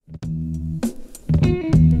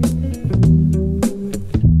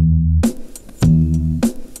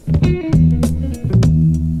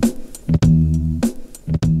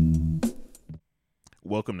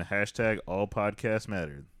hashtag All Podcasts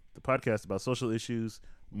Matter, the podcast about social issues,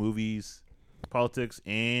 movies, politics,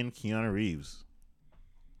 and Keanu Reeves.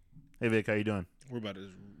 Hey Vic, how you doing? We're about to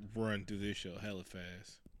run through this show hella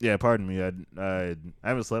fast. Yeah, pardon me. I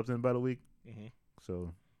haven't slept in about a week,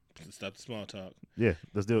 so Stop the small talk. yeah,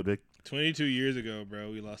 let's do it, Vic. 22 years ago,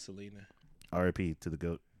 bro, we lost Selena. R.I.P. to the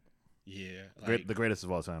GOAT. Yeah. The greatest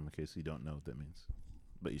of all time, in case you don't know what that means.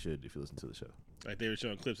 But you should if you listen to the show. Like, they were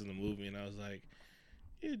showing clips of the movie, and I was like,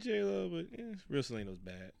 yeah, J-Lo, but real Selena was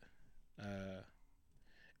bad.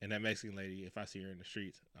 And that Mexican lady, if I see her in the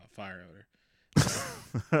streets, I'll fire on her.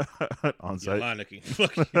 On site. Yolanda can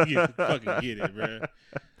fucking get it, bro.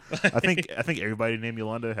 I think everybody named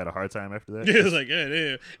Yolanda had a hard time after that. It was like, yeah,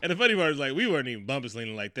 damn. And the funny part is, like, we weren't even bumping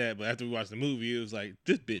Selena like that, but after we watched the movie, it was like,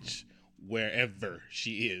 this bitch, wherever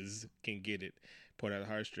she is, can get it. Pulled out a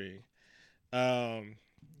heartstring.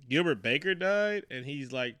 Gilbert Baker died, and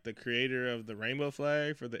he's like the creator of the rainbow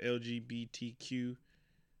flag for the LGBTQ.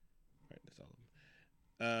 Right, that's all of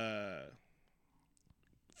them.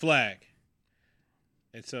 Flag.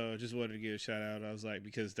 And so just wanted to give a shout out. I was like,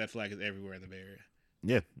 because that flag is everywhere in the Bay Area.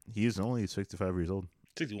 Yeah, he's only 65 years old.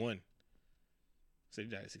 61. So he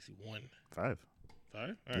died at 61. 5.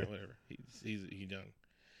 5? All right, whatever. He's young.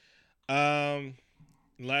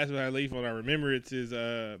 Last but not least, on our remembrance is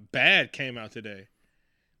Bad came out today.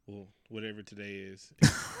 Well, whatever today is,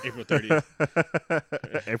 April 30th.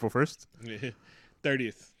 April 1st?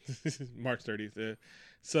 30th, March 30th.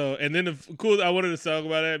 So, and then I wanted to talk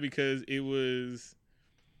about that because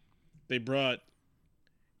they brought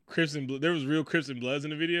Crips and Blood. There was real Crips and Bloods in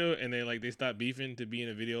the video, and they stopped beefing to be in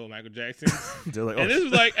a video of Michael Jackson. They're like, and this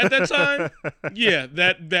was like, at that time, yeah,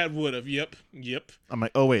 that would have. Yep. I'm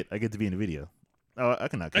like, oh wait, I get to be in the video. Oh, I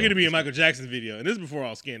cannot. I get to be in Michael Jackson's video, and this is before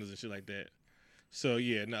all scandals and shit like that. So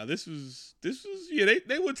yeah, no, this was yeah.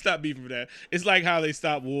 They would stop beefing for that. It's like how they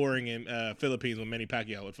stopped warring in Philippines when Manny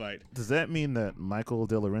Pacquiao would fight. Does that mean that Michael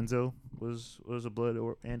De Lorenzo was a Blood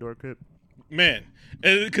or Crip? Man,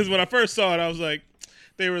 because when I first saw it, I was like,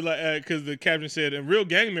 they were like, because the caption said, "And real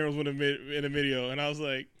gang members would have been in a video," and I was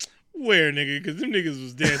like, "Where, nigga?" Because them niggas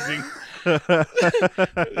was dancing.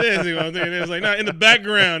 Dancing. I was like, "No, in the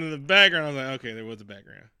background." I was like, "Okay, there was a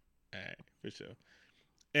background." All right, for sure.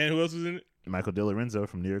 And who else was in it? Michael De Lorenzo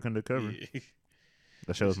from New York Undercover. Yeah.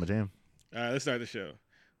 That show was my jam. All right, let's start the show.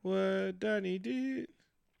 What Donnie did.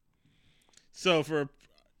 So for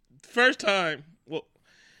first time, well,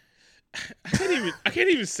 I can't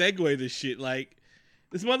even segue this shit. Like,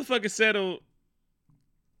 this motherfucker settled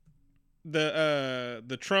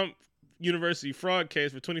the Trump University fraud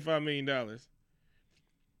case for $25 million.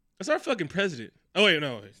 That's our fucking president. Oh wait,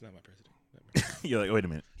 no, it's not my president. You're like, wait a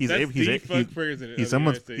minute. He's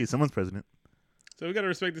someone's president. So we gotta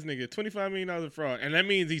respect this nigga. $25 million of fraud, and that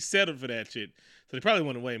means he settled for that shit. So they probably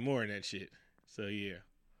wanted way more in that shit. So yeah,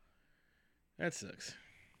 that sucks.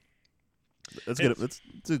 That's good.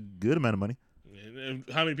 It's a good amount of money. And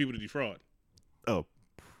how many people did he fraud? Oh,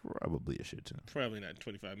 probably a shit ton. Probably not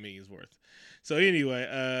 25 million's worth. So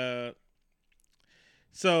anyway,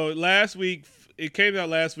 so last week it came out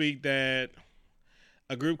that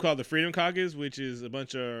a group called the Freedom Caucus, which is a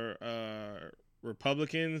bunch of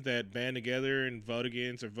Republicans that band together and vote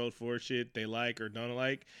against or vote for shit they like or don't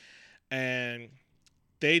like, and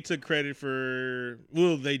they took credit for.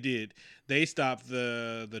 Well, they did. They stopped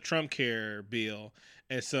the Trump Care bill,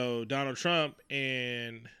 and so Donald Trump,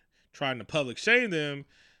 and trying to public shame them,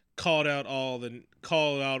 called them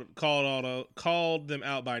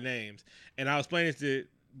out by names. And I was explaining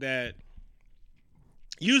that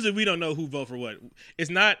usually we don't know who vote for what. It's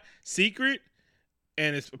not secret,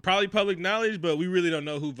 and it's probably public knowledge, but we really don't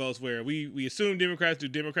know who votes where. We assume Democrats do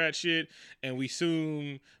Democrat shit, and we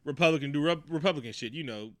assume Republicans do Republican shit. You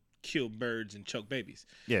know, kill birds and choke babies.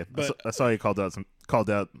 Yeah, but I saw he called out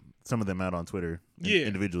some of them out on Twitter.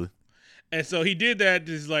 Individually. And so he did that.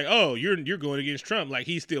 Just like, oh, you're going against Trump. Like,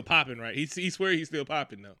 he's still popping, right? He swear he's still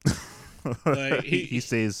popping though. Like he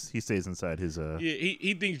stays inside his. Yeah,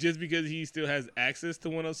 he thinks just because he still has access to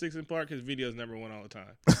 106 in Park, his video's number one all the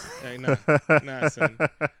time. Like, nah, son,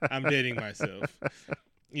 I'm dating myself.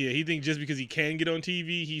 Yeah, he thinks just because he can get on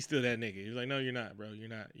TV, he's still that nigga. He's like, no, you're not, bro. You're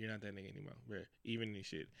not that nigga anymore, bro. Even in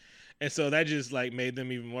shit. And so that just like made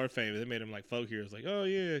them even more famous. It made them like folk heroes. Like, oh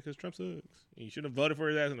yeah, because Trump sucks. You should have voted for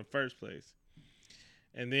his ass in the first place.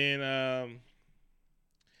 And then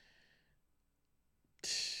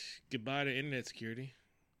goodbye to internet security.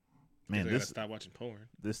 Man, I gotta stop watching porn.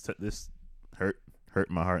 This hurt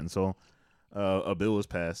my heart and soul. A bill was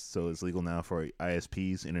passed, so it's legal now for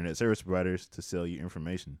ISPs, internet service providers, to sell you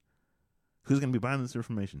information. Who's going to be buying this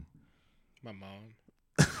information? My mom.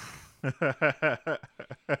 But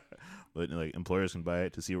like employers can buy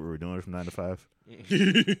it to see what we're doing from 9 to 5.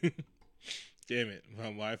 Damn it, my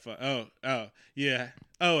Wi-Fi. Oh, yeah.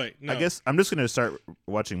 Oh wait, no. I guess I'm just gonna start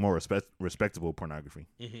watching more respectable pornography,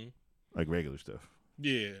 like regular stuff.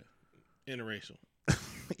 Yeah, interracial.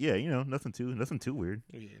 Yeah, nothing too weird.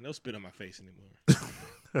 Yeah, no spit on my face anymore.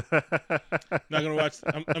 Not gonna watch.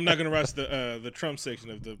 I'm not gonna watch the Trump section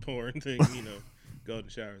of the porn thing. Golden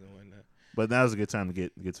showers and whatnot. But now's a good time to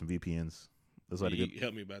get some VPNs. That's You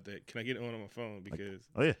help me about that. Can I get it on my phone because?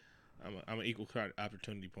 Oh yeah, I'm an equal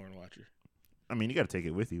opportunity porn watcher. I mean, you got to take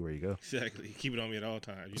it with you where you go. Exactly. Keep it on me at all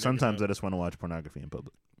times. Sometimes I just want to watch pornography in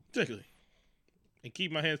public. Exactly. And keep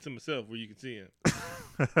my hands to myself where you can see him.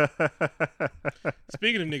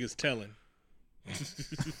 Speaking of niggas telling,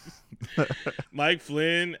 Mike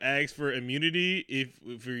Flynn asked for immunity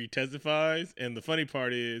if he testifies, and the funny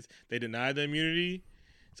part is they denied the immunity.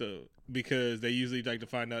 So because they usually like to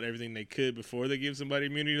find out everything they could before they give somebody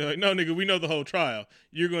immunity. They're like, no, nigga, we know the whole trial.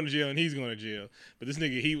 You're going to jail and he's going to jail. But this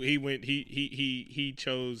nigga, he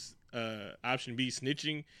chose option B,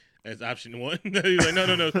 snitching, as option one. He's like, no,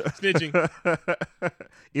 snitching.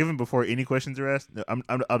 Even before any questions are asked, no,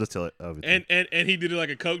 I'll just tell it. And he did it like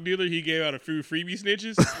a coke dealer. He gave out a few freebie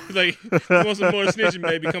snitches. He's like, you want some more snitching,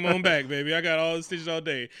 baby? Come on back, baby. I got all the snitches all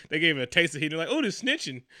day. They gave him a taste of heat. They're like, oh, this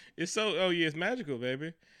snitching. It's magical,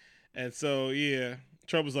 baby. And so, yeah,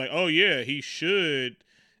 Trump was like, oh, yeah, he should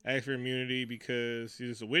ask for immunity because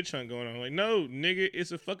there's a witch hunt going on. I'm like, no, nigga,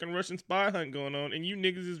 it's a fucking Russian spy hunt going on, and you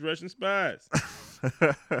niggas is Russian spies.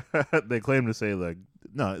 They claim to say, like,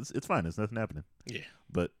 no, it's fine. There's nothing happening. Yeah.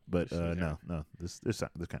 But no. There's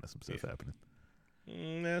kind of some stuff happening.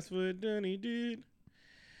 That's what Dunny did.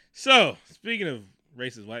 So, speaking of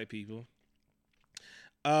racist white people,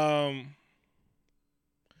 there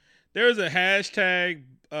was a hashtag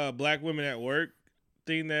Black Women at Work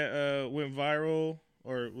thing that went viral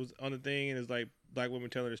or was on the thing, and it's like Black women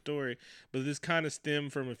telling their story. But this kind of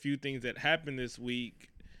stemmed from a few things that happened this week.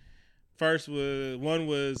 First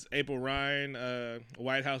was April Ryan, a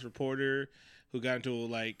White House reporter who got into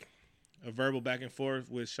like a verbal back and forth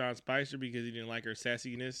with Sean Spicer because he didn't like her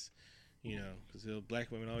sassiness. Because black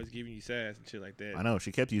women always giving you sass and shit like that. I know.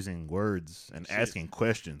 She kept using words and asking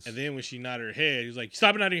questions. And then when she nodded her head, he was like,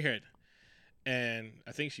 stop it out of your head. And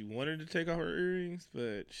I think she wanted to take off her earrings,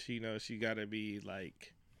 but she got to be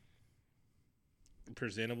like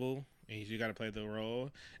presentable and she got to play the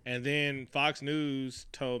role. And then Fox News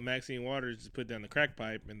told Maxine Waters to put down the crack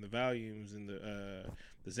pipe and the Valiums and the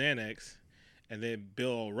Xanax. And then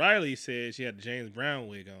Bill O'Reilly said she had the James Brown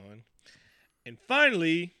wig on. And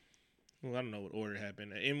finally, I don't know what order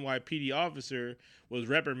happened. An NYPD officer was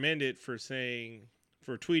reprimanded for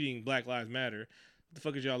tweeting Black Lives Matter. What the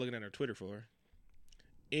fuck is y'all looking at her Twitter for?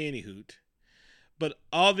 Any hoot. But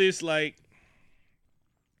all this, like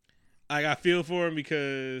I feel for him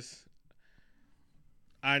because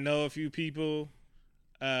I know a few people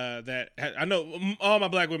that I know all my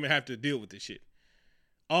black women have to deal with this shit.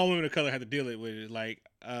 All women of color have to deal with it. Like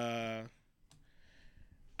I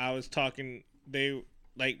was talking,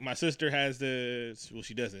 my sister has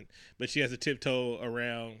she doesn't, but she has a tiptoe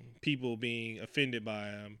around people being offended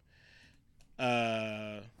by them.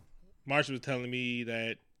 Marsha was telling me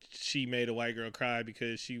that she made a white girl cry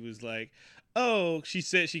because she was like, oh, she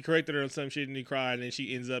said she corrected her on some shit and he cried, and then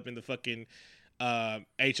she ends up in the fucking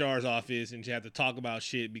HR's office and she had to talk about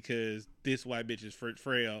shit because this white bitch is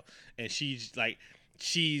frail, and she's like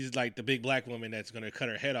the big black woman that's gonna cut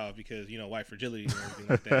her head off because white fragility and everything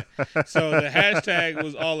like that. So the hashtag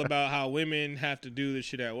was all about how women have to do this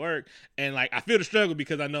shit at work, and like I feel the struggle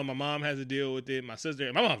because I know my mom has to deal with it. My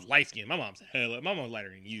sister, my mom's light skinned. My mom's lighter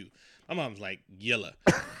than you. My mom's like yellow.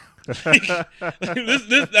 This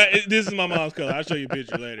is my mom's color. I'll show you a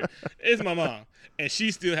picture later. It's my mom, and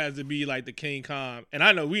she still has to be like the king calm. And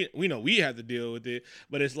I know we have to deal with it,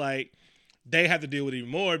 but it's like they have to deal with it even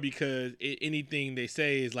more because anything they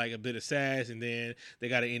say is like a bit of sass, and then they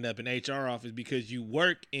got to end up in HR office because you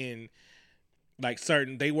work in like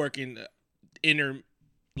they work in inner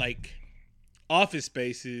like office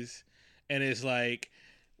spaces, and it's like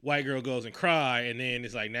white girl goes and cry, and then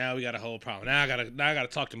it's like now we got a whole problem. Now I gotta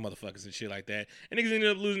talk to motherfuckers and shit like that, and niggas end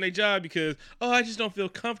up losing their job because I just don't feel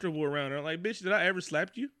comfortable around her. I'm like, bitch, did I ever slap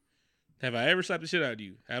you? Have I ever slapped the shit out of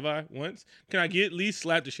you? Have I once? Can I at least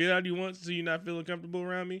slap the shit out of you once so you're not feeling comfortable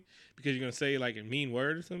around me? Because you're going to say like a mean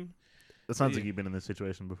word or something? It sounds like you've been in this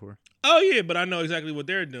situation before. Oh, yeah, but I know exactly what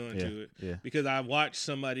they're doing to it. Yeah. Because I watched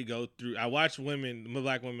women,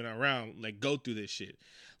 black women around, like go through this shit.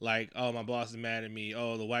 Like, oh, my boss is mad at me.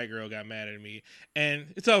 Oh, the white girl got mad at me.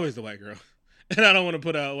 And it's always the white girl. And I don't want to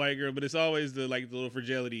put out a white girl, but it's always the little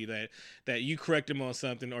fragility that you correct them on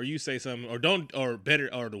something, or you say something, or don't, or better,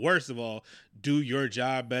 or the worst of all, do your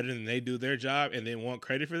job better than they do their job, and then want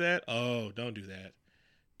credit for that. Oh, don't do that.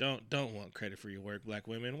 Don't want credit for your work, black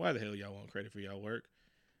women. Why the hell y'all want credit for y'all work?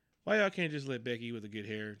 Why y'all can't just let Becky with the good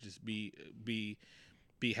hair just be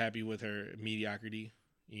happy with her mediocrity?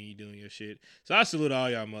 You doing your shit. So I salute all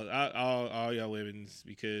y'all all y'all women's,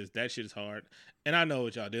 because that shit is hard, and I know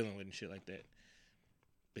what y'all dealing with and shit like that.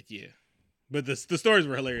 But yeah, but the stories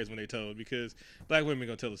were hilarious when they told, because black women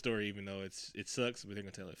gonna tell the story even though it sucks, but they're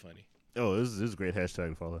gonna tell it funny. Oh, this is a great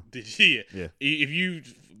hashtag to follow. Yeah. Yeah. If you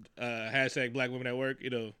hashtag black women at work,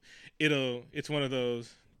 it's one of those,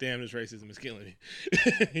 damn, this racism is killing me.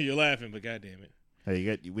 You're laughing, but goddamn it.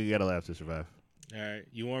 Hey, we gotta laugh to survive. All right,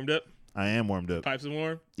 you warmed up? I am warmed up. Pipes are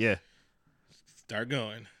warm? Yeah. Start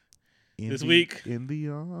going. This week, in the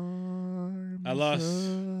arms I lost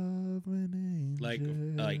of an angel.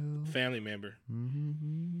 like family member.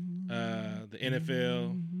 The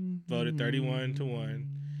NFL voted 31-1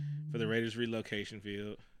 for the Raiders relocation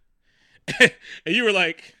field. And you were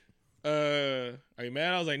like, are you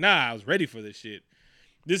mad? I was like, nah, I was ready for this shit.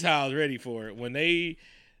 This is how I was ready for it. When they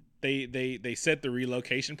set the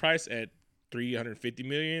relocation price at $350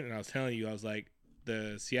 million, and I was telling you, I was like,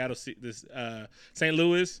 the St.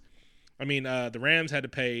 Louis, the Rams had to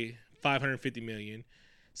pay $550 million.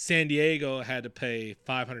 San Diego had to pay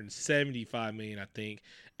 $575 million, I think.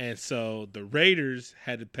 And so the Raiders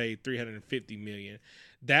had to pay $350 million.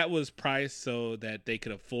 That was priced so that they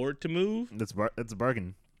could afford to move. That's a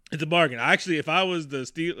bargain. It's a bargain. Actually, if I was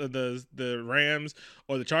the Rams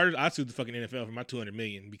or the Chargers, I'd sue the fucking NFL for my $200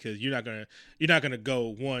 million, because you're not gonna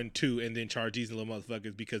go 1-2 and then charge these little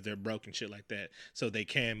motherfuckers because they're broke and shit like that, so they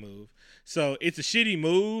can move. So it's a shitty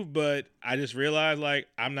move, but I just realized, like,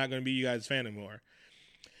 I'm not gonna be you guys' fan anymore,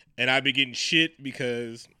 and I'd be getting shit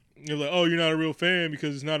because you're like, oh, you're not a real fan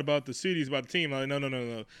because it's not about the city, it's about the team. I'm like,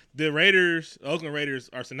 no. The Oakland Raiders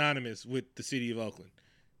are synonymous with the city of Oakland.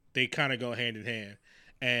 They kind of go hand in hand.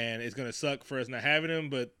 And it's going to suck for us not having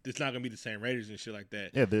them, but it's not going to be the same Raiders and shit like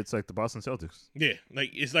that. Yeah, it's like the Boston Celtics. Yeah,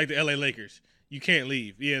 like it's like the LA Lakers. You can't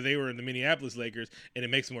leave. Yeah, they were in the Minneapolis Lakers, and it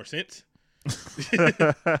makes more sense.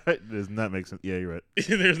 It does not make sense. Yeah, you're right.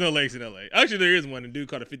 There's no lakes in LA. Actually, there is one. A dude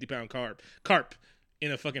caught a 50-pound carp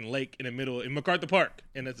in a fucking lake in the middle, in MacArthur Park.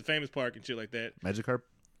 And that's a famous park and shit like that. Magic carp?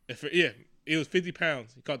 Yeah, it was 50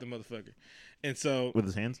 pounds. He caught the motherfucker. And so... With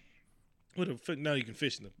his hands? No, you can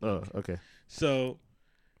fish them. Oh, okay. So...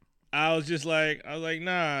 I was like,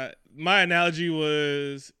 nah. My analogy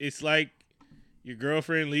was, it's like your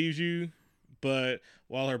girlfriend leaves you, but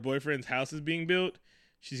while her boyfriend's house is being built,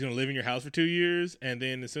 she's going to live in your house for 2 years, and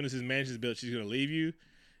then as soon as his mansion's built, she's going to leave you,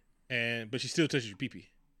 but she still touches your pee-pee.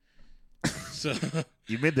 So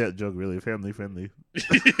you made that joke really family friendly.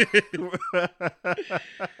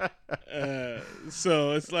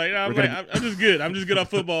 So it's like, I'm just good. I'm just good on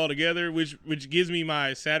football altogether, which gives me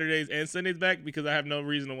my Saturdays and Sundays back, because I have no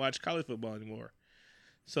reason to watch college football anymore.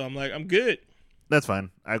 So I'm like, I'm good. That's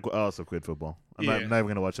fine. I also quit football. I'm not even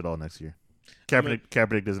going to watch it all next year.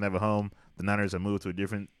 Kaepernick doesn't have a home. The Niners have moved to a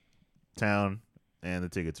different town, and the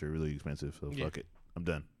tickets are really expensive. So fuck it. I'm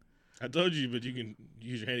done. I told you, but you can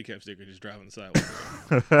use your handicap sticker, just drive on the sidewalk.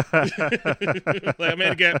 Like, I'm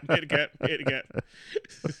handicap.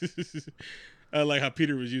 I like how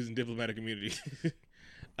Peter was using diplomatic immunity.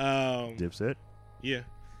 Dipset? Yeah.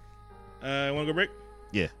 Want to go break?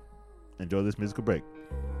 Yeah. Enjoy this musical break.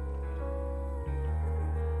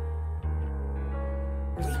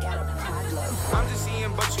 I'm just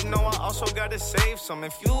seeing, but you know I also gotta save some.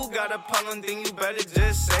 If you got a problem, then you better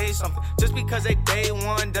just say something. Just because they day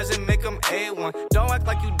one doesn't make them A1. Don't act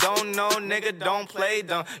like you don't know, nigga, don't play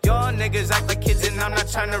dumb. Y'all niggas act like kids and I'm not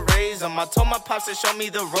trying to raise them. I told my pops to show me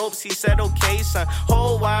the ropes, he said okay son.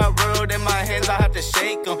 Whole wide world in my hands, I have to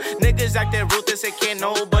shake them. Niggas acting ruthless, they can't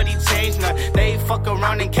nobody change none. They fuck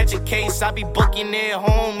around and catch a case, I be booking it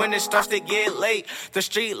home when it starts to get late. The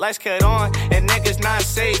street lights cut on and niggas not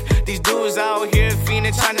safe. These dudes out here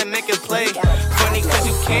fiending, trying to make it play. Funny cause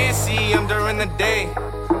you can't see them during the day.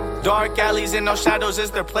 Dark alleys and no shadows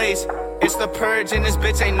is their place. It's the purge and this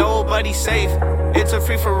bitch ain't nobody safe. It's a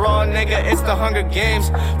free-for-all, nigga, it's the Hunger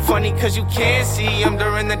Games. Funny cause you can't see them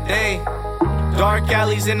during the day. Dark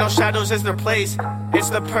alleys and no shadows is their place. It's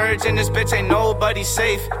the purge and this bitch ain't nobody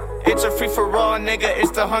safe. It's a free-for-all, nigga,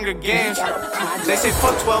 it's the Hunger Games. They say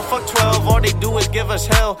fuck 12, all they do is give us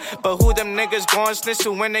hell. But who them niggas gon' snitch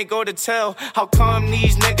to when they go to tell? How come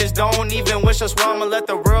these niggas don't even wish us well? I'ma let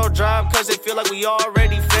the world drop, cause they feel like we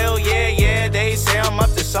already failed. Yeah, they say I'm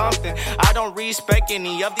up to something. I don't respect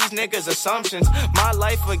any of these niggas' assumptions. My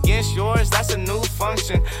life against yours, that's a new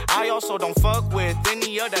function. I also don't fuck with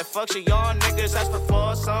any of that fuck shit. Y'all niggas ask for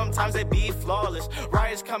flaws, sometimes they be flawless.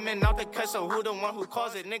 Riots coming out the cut, so who the one who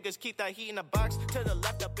caused it? Niggas keep that heat in a box to the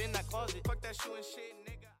left up in that closet. Fuck that shoe and shit,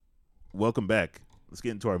 nigga. Welcome back. Let's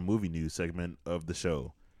get into our movie news segment of the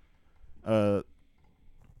show.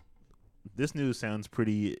 This news sounds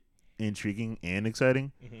pretty intriguing and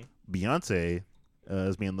exciting. Mm-hmm. Beyonce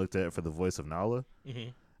is being looked at for the voice of Nala.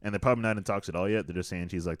 Mm-hmm. And they're probably not in talks at all yet. They're just saying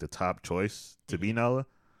she's like the top choice to be Nala.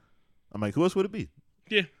 I'm like, who else would it be?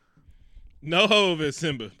 Yeah. No Hove as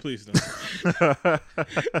Simba. Please don't.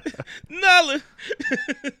 Nala.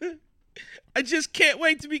 I just can't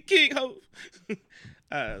wait to be King Hove.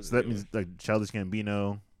 So that means like Childish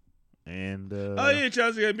Gambino and oh yeah,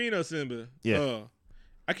 Childish Gambino Simba. Yeah.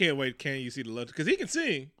 I can't wait. Can you see the love? Because he can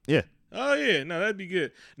sing. Yeah. Oh yeah, no, that'd be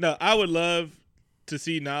good. No, I would love to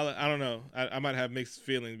see Nala. I don't know. I might have mixed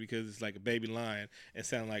feelings because it's like a baby lion and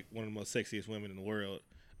sound like one of the most sexiest women in the world.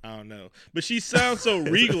 I don't know, but she sounds so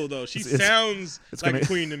regal though. She sounds like a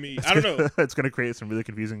queen to me. I don't know. It's gonna create some really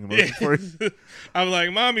confusing emotions for you. I'm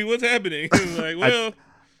like, mommy, what's happening? I'm like, well.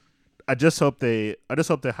 I just hope they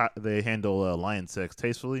handle lion sex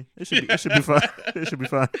tastefully. It should be fun. It should be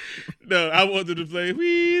fun. No, I want them to play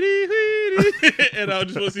Weedy Weedy, and I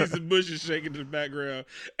just want to see some bushes shaking in the background.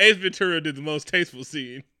 Ace Ventura did the most tasteful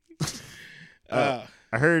scene. I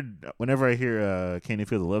heard whenever I hear "Can You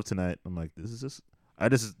Feel the Love Tonight," I'm like, this is just. I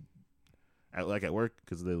just like at work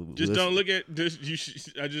because they just don't look at this.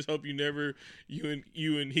 I just hope you never you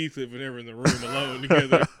and Heathcliff are never in the room alone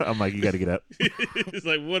together. I'm like, you got to get out. It's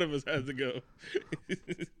like one of us has to go.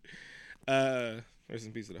 Rest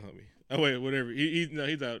in peace to the homie. Oh wait, whatever.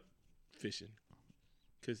 He's out fishing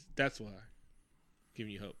because that's why.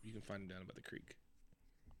 Giving you hope. You can find him down by the creek.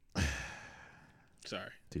 Sorry.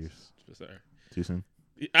 Tears. Sorry. Too soon.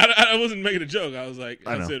 I wasn't making a joke. I was like,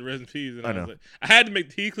 I said rest in peace, and I was like, I had to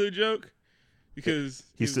make the Heathcliff joke. Because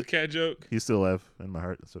he's a cat joke. He's still alive in my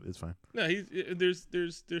heart, so it's fine. No,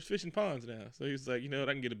 there's fishing ponds now, so he's like, you know what,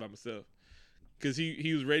 I can get it by myself. Because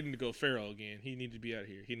he was ready to go feral again. He needed to be out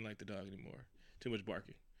here. He didn't like the dog anymore. Too much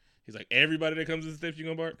barking. He's like, everybody that comes to the steps, you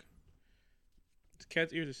gonna bark? The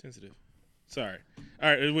cat's ears are sensitive. Sorry. All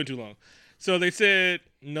right, it went too long. So they said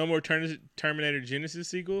no more Terminator Genesis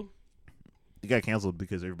sequel. It got canceled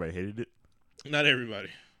because everybody hated it. Not everybody.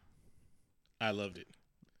 I loved it.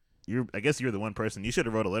 I guess you're the one person. You should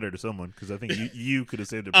have wrote a letter to someone because I think you could have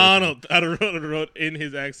saved it. Arnold. I'd have wrote in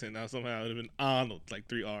his accent. Now somehow it would have been Arnold, like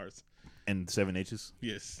 3 R's. And 7 H's?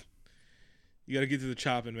 Yes. You got to get to the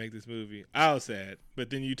chop and make this movie. I was sad.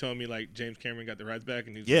 But then you told me like James Cameron got the rights back.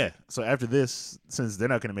 And like, so after this, since they're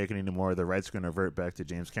not going to make it anymore, the rights are going to revert back to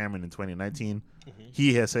James Cameron in 2019. Mm-hmm.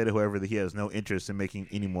 He has said, however, that he has no interest in making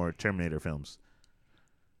any more Terminator films.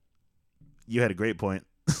 You had a great point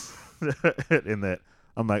in that.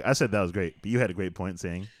 I'm like, I said that was great, but you had a great point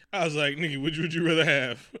saying. I was like, nigga, which would you rather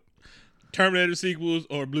have? Terminator sequels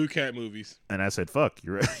or Blue Cat movies? And I said, fuck,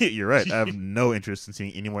 you're right. You're right. I have no interest in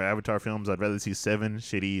seeing any more Avatar films. I'd rather see 7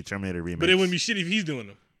 shitty Terminator remakes. But it wouldn't be shitty if he's doing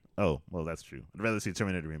them. Oh, well, that's true. I'd rather see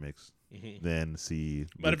Terminator remakes than see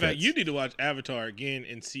Matter of fact, you need to watch Avatar again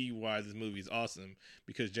and see why this movie is awesome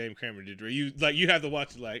because James Cameron did. You have to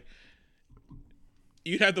watch it like.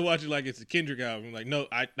 You'd have to watch it like it's a Kendrick album. Like, no,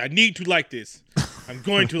 I need to like this. I'm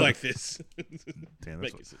going to like this. Damn,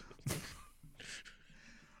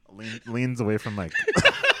 leans away from Mike.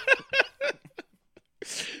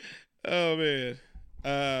 Oh man,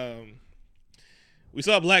 we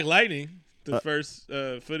saw Black Lightning, the first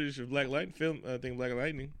footage of Black Lightning film. I think Black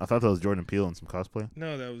Lightning. I thought that was Jordan Peele in some cosplay.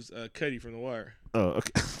 No, that was Cuddy from The Wire. Oh,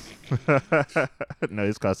 okay. No,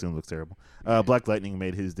 his costume looks terrible. Black Lightning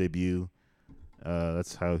made his debut.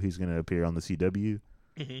 That's how he's going to appear on the CW.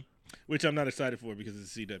 Mm-hmm. Which I'm not excited for because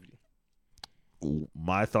it's the CW.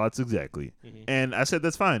 My thoughts exactly. Mm-hmm. And I said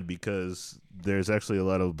that's fine because there's actually a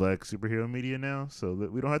lot of black superhero media now, so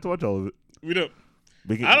that we don't have to watch all of it. We don't.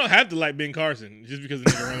 I don't have to like Ben Carson just because the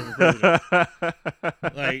nigga running for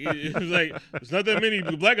president. Like, there's not that many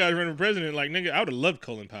black guys running for president. Like, nigga, I would have loved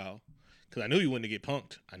Colin Powell because I knew he wasn't going to get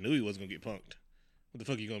punked. I knew he wasn't going to get punked. What the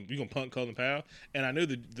fuck you gonna punk Colin Powell? And I knew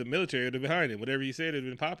the military would be behind him. Whatever he said had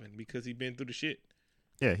been popping because he'd been through the shit.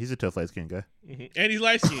 Yeah, he's a tough light skinned guy. Mm-hmm. And he's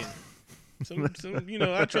light skinned. some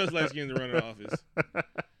I trust light skins to run an office.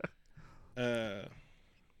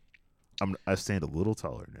 I stand a little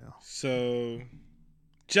taller now. So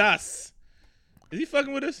Joss. Is he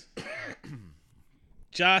fucking with us?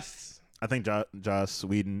 Joss. I think Joss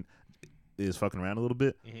Whedon is fucking around a little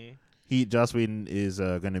bit. Mm-hmm. Joss Whedon is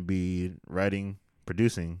going to be writing,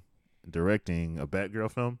 producing directing a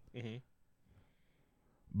Batgirl film. Mm-hmm.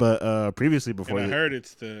 But previously, before and I heard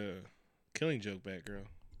it's the Killing Joke Batgirl.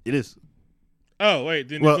 It is. Oh wait,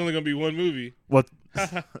 then there's only gonna be one movie. What?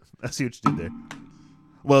 I see what you did there.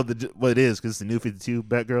 Well, it is because it's the New 52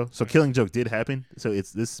 Batgirl. So Killing Joke did happen. So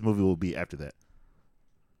this movie will be after that.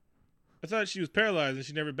 I thought she was paralyzed and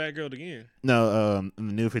she never Batgirled again. No, in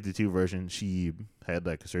the New 52 version, she had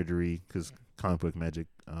like a surgery because comic book magic.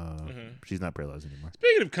 She's not paralyzed anymore.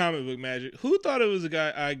 Speaking of comic book magic, who thought it was a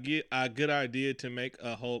good idea to make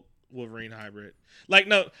a Hulk Wolverine hybrid? Like,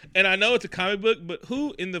 no, and I know it's a comic book, but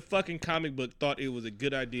who in the fucking comic book thought it was a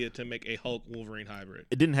good idea to make a Hulk Wolverine hybrid?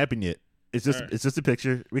 It didn't happen yet. It's just a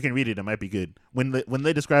picture. We can read it. It might be good. When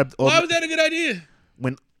they described why was that a good idea?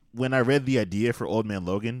 When I read the idea for Old Man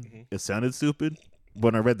Logan, it sounded stupid.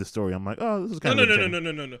 When I read the story, I'm like, oh, this is kind of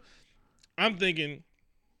no. I'm thinking,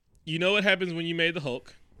 you know what happens when you made the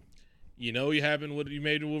Hulk? You know what happened when you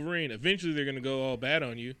made the Wolverine. Eventually, they're gonna go all bad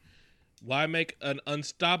on you. Why make an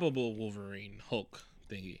unstoppable Wolverine Hulk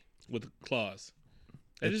thingy with claws?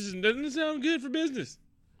 That just doesn't sound good for business.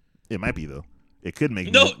 It might be though. It could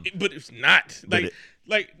make but it's not.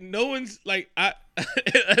 Like no one's like I.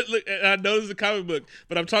 Look, I know this is a comic book,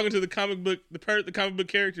 but I'm talking to the comic book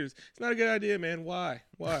characters. It's not a good idea, man. Why?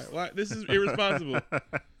 This is irresponsible.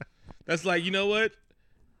 That's like, you know what?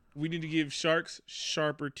 We need to give sharks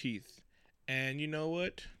sharper teeth, and you know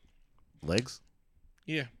what? Legs.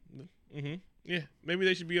 Yeah. Mm-hmm. Yeah. Maybe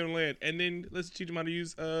they should be on land, and then let's teach them how to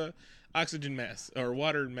use oxygen mask or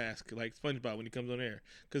water mask like SpongeBob when he comes on air,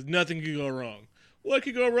 because nothing could go wrong. What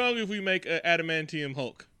could go wrong if we make an adamantium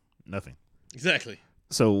Hulk? Nothing. Exactly.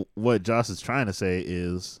 So what Joss is trying to say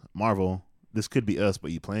is, Marvel, this could be us,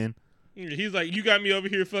 but you playing? He's like, you got me over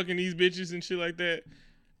here fucking these bitches and shit like that.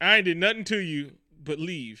 I ain't did nothing to you but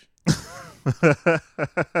leave.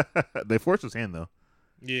 They forced his hand though.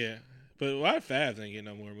 Yeah, but why Favs ain't getting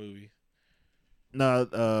no more movie?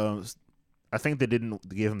 No, I think they didn't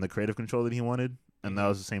give him the creative control that he wanted, and that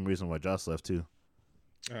was the same reason why Joss left too.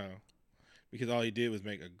 Oh, because all he did was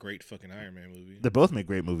make a great fucking Iron Man movie. They both make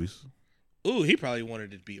great movies. Ooh, he probably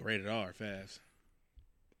wanted it to be rated R, Favs.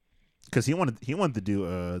 Because he wanted to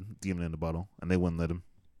do Demon in the Bottle, and they wouldn't let him.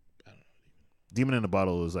 I don't know. Demon in the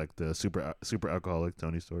Bottle was like the super alcoholic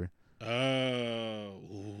Tony story. Oh,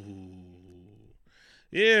 ooh.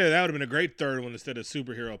 Yeah, that would have been a great third one instead of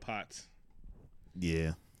superhero Potts.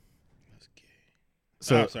 Yeah. That's gay.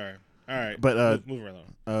 So sorry. All right, but move right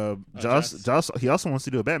along. Joss, he also wants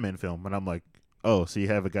to do a Batman film, and I'm like, oh, so you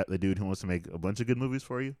have the dude who wants to make a bunch of good movies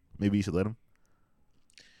for you? Maybe you should let him.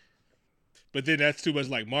 But then that's too much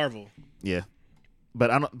like Marvel. Yeah,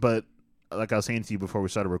 but I don't. But like I was saying to you before we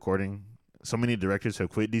started recording, so many directors have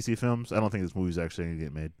quit DC films. I don't think this movie's actually gonna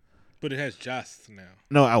get made. But it has Joss now.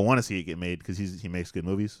 No, I want to see it get made because he makes good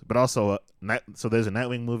movies. But also, so there's a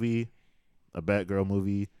Nightwing movie, a Batgirl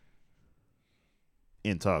movie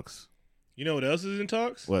in talks. You know what else is in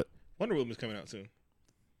talks? What? Wonder Woman's coming out soon.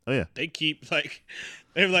 Oh yeah. They keep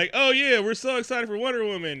they're like, oh yeah, we're so excited for Wonder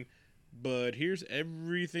Woman, but here's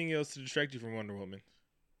everything else to distract you from Wonder Woman.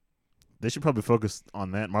 They should probably focus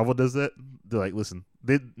on that. Marvel does that. They're like, listen,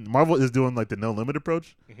 Marvel is doing like the no limit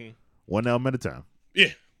approach, one album at a time.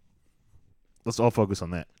 Yeah. Let's all focus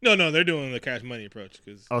on that. No, they're doing the Cash Money approach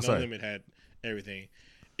because No Limit had everything.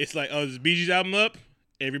 It's like, oh, is BG's album up?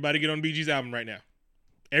 Everybody get on BG's album right now.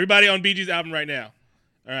 Everybody on BG's album right now.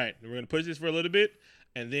 All right, we're gonna push this for a little bit,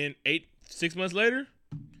 and then 6 months later,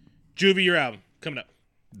 Juvie, your album coming up.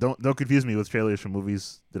 Don't confuse me with trailers for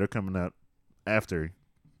movies that are coming out after.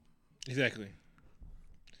 Exactly.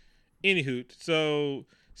 Anywho, so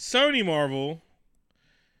Sony Marvel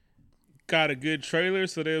got a good trailer,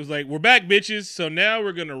 so they was like, we're back, bitches, so now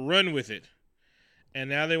we're gonna run with it. And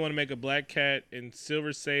now they want to make a Black Cat and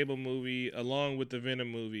Silver Sable movie along with the Venom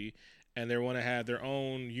movie, and they want to have their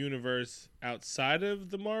own universe outside of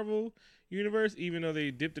the Marvel universe, even though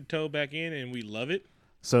they dipped a toe back in, and we love it.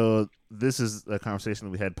 So this is a conversation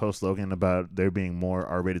that we had post-Logan about there being more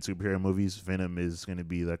R-rated superhero movies. Venom is going to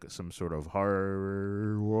be like some sort of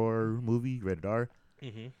horror movie, rated R,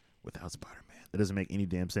 without Spider-Man. That doesn't make any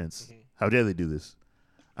damn sense. How dare they do this?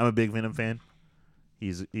 I'm a big Venom fan.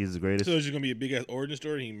 He's the greatest. So it's just gonna be a big ass origin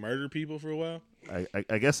story. He murdered people for a while.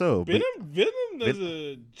 I guess so. Venom does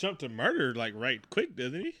a jump to murder like right quick,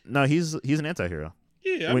 doesn't he? No, he's an anti-hero.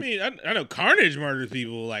 Yeah, I know Carnage murders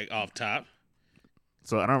people like off top.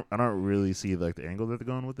 So I don't really see like the angle that they're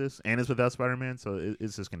going with this, and it's without Spider-Man, so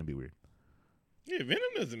it's just gonna be weird. Yeah, Venom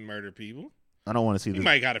doesn't murder people. I don't want to see. He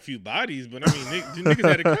might got a few bodies, but I mean, niggas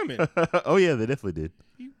had it coming. Oh yeah, they definitely did.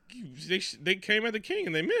 They came at the king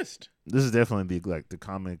and they missed. This is definitely the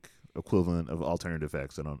comic equivalent of alternative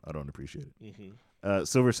facts. I don't appreciate it. Mm-hmm.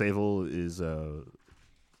 Silver Sable is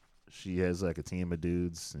she has like a team of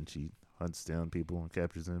dudes and she hunts down people and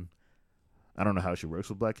captures them. I don't know how she works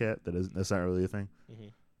with Black Cat. That's not really a thing. Mm-hmm.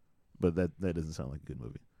 But that doesn't sound like a good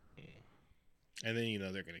movie. And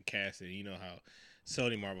then they're gonna cast it. You know how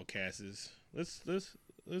Sony Marvel casts. Let's do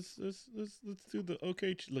the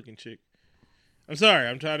okay looking chick. I'm sorry,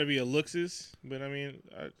 I'm trying to be a looksis, but I mean,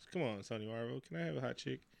 come on, Sony Marvel. Can I have a hot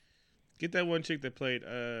chick? Get that one chick that played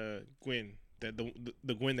Gwen, that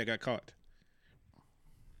the Gwen that got caught.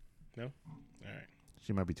 No, all right.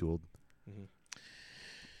 She might be too old. Mm-hmm.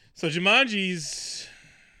 So Jumanji's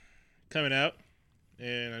coming out,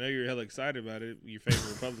 and I know you're hella excited about it. Your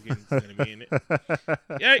favorite Republican's going to be in it.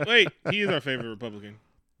 Yeah, wait, he is our favorite Republican.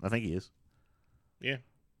 I think he is. Yeah.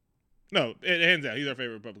 No, hands out, he's our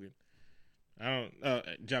favorite Republican.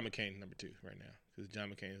 John McCain, number 2 right now. Because John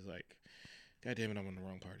McCain is like, God damn it, I'm on the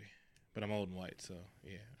wrong party. But I'm old and white, so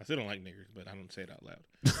yeah. I still don't like niggers, but I don't say it out loud.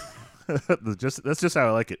 That's just how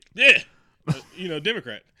I like it. Yeah.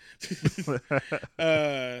 Democrat.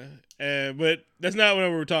 But that's not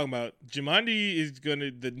what we're talking about. Jumanji is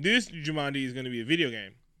this Jumanji is gonna be a video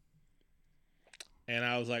game. And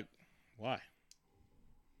I was like, why?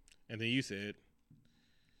 And then you said,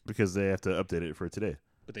 because they have to update it for today.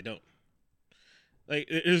 But they don't. Like,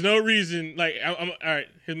 there's no reason. Like, I'm all right.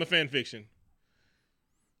 Here's my fan fiction.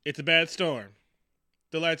 It's a bad storm.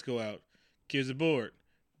 The lights go out. Kids are bored.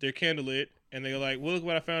 They're candlelit, and they're like, well, look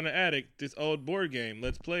what I found in the attic. This old board game.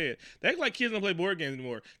 Let's play it. They act like kids don't play board games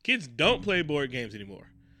anymore. Kids don't play board games anymore.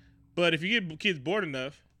 But if you get kids bored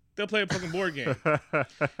enough, they'll play a fucking board game.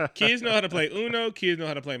 Kids know how to play Uno. Kids know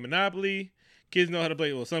how to play Monopoly. Kids know how to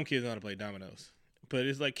play, some kids know how to play dominoes. But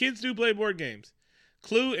it's like, kids do play board games.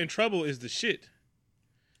 Clue and Trouble is the shit.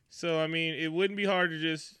 So, I mean, it wouldn't be hard to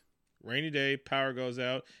just, rainy day, power goes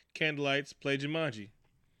out, candlelights, play Jumanji.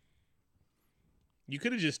 You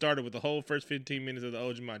could have just started with the whole first 15 minutes of the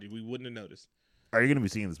old Jumanji. We wouldn't have noticed. Are you going to be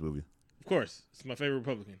seeing this movie? Of course. It's my favorite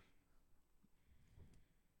Republican.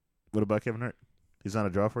 What about Kevin Hart? He's not a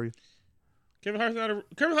draw for you? Kevin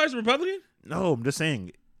Hart's a Republican? No, I'm just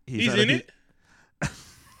saying. He's in it?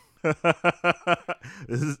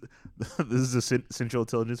 This is a Central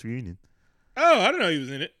Intelligence reunion. Oh, I didn't know he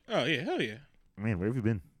was in it. Oh, yeah. Hell yeah. Man, where have you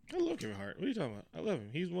been? I love Kevin Hart. What are you talking about? I love him.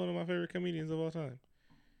 He's one of my favorite comedians of all time.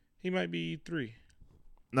 He might be 3.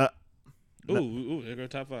 Ooh, there go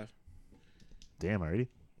top 5. Damn, already?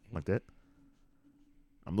 Like that?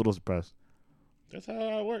 I'm a little surprised. That's how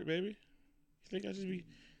I work, baby. You think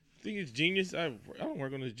think it's genius? I don't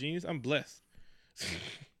work on this genius. I'm blessed.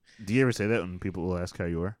 Do you ever say that when people will ask how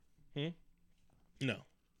you are? No.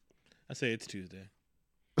 I say it's Tuesday.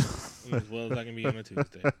 As well as I can be on a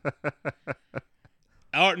Tuesday.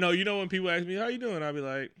 Or, no, when people ask me, how you doing? I'll be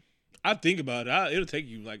like, I think about it. It'll take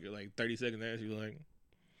you like 30 seconds to answer you like,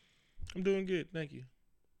 I'm doing good, thank you.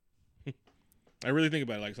 I really think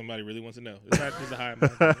about it like somebody really wants to know. It's not just a hi.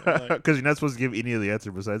 Because you're not supposed to give any of the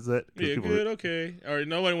answer besides that. Yeah, good, okay. Or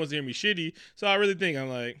nobody wants to hear me shitty. So I really think I'm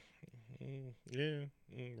like, my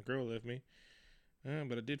girl left me.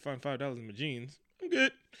 But I did find $5 in my jeans. I'm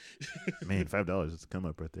good. Man, $5 is a come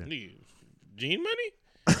up right there. Jean money?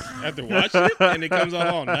 After watching it and it comes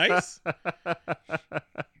off all nice.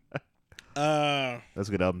 That's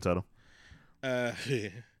a good album title. Yeah.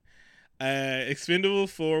 Expendables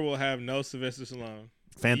 4 will have no Sylvester Stallone.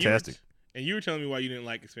 Fantastic. And you were telling me why you didn't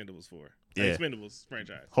like Expendables 4. Yeah. Expendables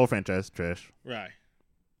franchise. Whole franchise, trash. Right.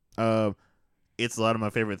 It's a lot of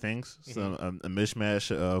my favorite things. So a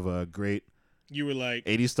mishmash of great. You were like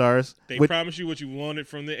 80 stars. They promised you what you wanted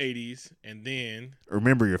from the 80s, and then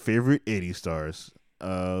remember your favorite 80 stars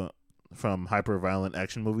from hyper-violent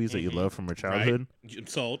action movies that you love from your childhood. Right.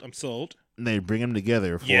 I'm sold. And they bring them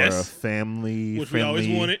together for a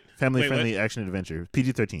family-friendly action adventure.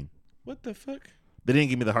 PG-13. What the fuck? They didn't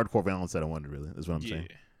give me the hardcore violence that I wanted, really, is what I'm saying.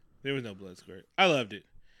 There was no blood squirt. I loved it.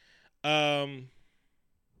 I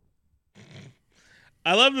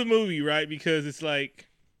love the movie, right? Because it's like,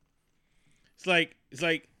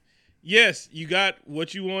 yes, you got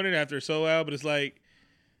what you wanted after So Out, but it's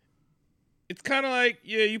kind of like,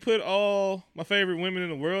 yeah, you put all my favorite women in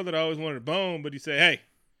the world that I always wanted to bone, but you say, hey,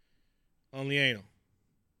 only anal.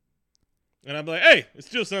 And I'm like, hey, it's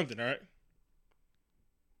still something, all right?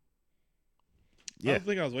 Yeah. I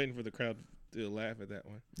think I was waiting for the crowd to laugh at that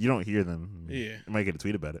one. You don't hear them. Yeah. You might get a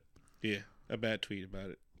tweet about it. Yeah, a bad tweet about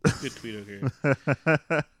it. Good tweet okay.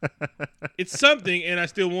 It's something, and I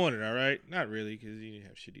still want it, all right? Not really, because you didn't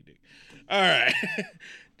have shitty dick. All right.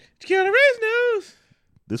 Keanu Reeves news.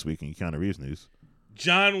 This week in Keanu Reeves news.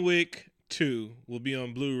 John Wick 2 will be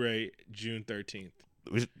on Blu-ray June 13th.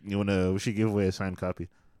 We should give away a signed copy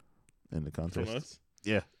in the contest. From us?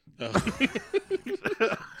 Yeah. Oh.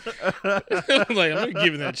 I'm not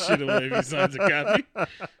giving that shit away if he signs a copy.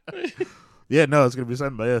 Yeah, no, it's gonna be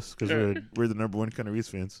signed by us because we're the number one kind of Reese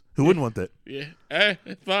fans. Who wouldn't want that? Yeah,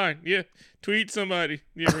 fine. Yeah, tweet somebody.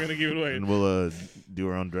 Yeah, we're gonna give it away, and we'll do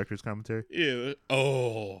our own director's commentary. Yeah.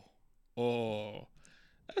 Oh,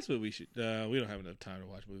 that's what we should. We don't have enough time to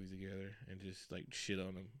watch movies together and just like shit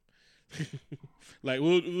on them. Like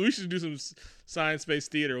we should do some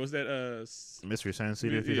science-based theater. What's that? Mystery Science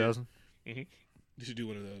Theater 3000. Mm-hmm. We should do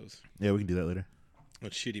one of those. Yeah, we can do that later. On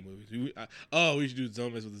shitty movies. We should do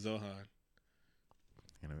Zombies with the Zohan.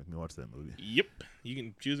 You're gonna make me watch that movie. Yep. You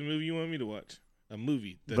can choose a movie you want me to watch. A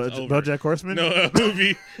movie that's over. BoJack Horseman? No, a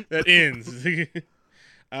movie that ends.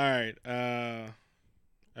 All right.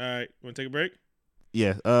 Want to take a break?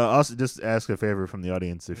 Yeah. Also, just ask a favor from the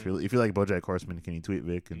audience. If you like BoJack Horseman, can you tweet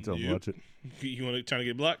Vic and tell him to watch it? You want to try to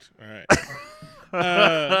get blocked? All right.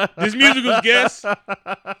 This musical's guest,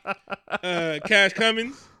 Cash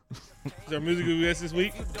Cummins, is our musical guest this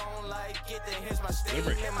week.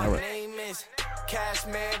 All right. Cash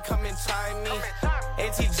man, come and try me.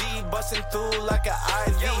 ATG busting through like an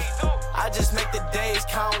IV. I just make the days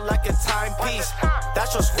count like a timepiece.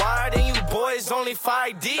 That's your squad and you boys only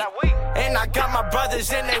 5 deep. And I got my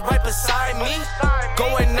brothers and they right beside me.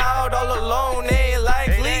 Going out all alone ain't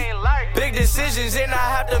likely. Big decisions and I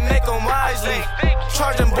have to make them wisely.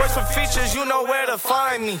 Charging boys for features, you know where to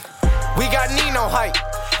find me. We got Nino hype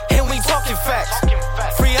and we talking facts.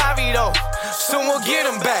 Free Javi though, soon we'll get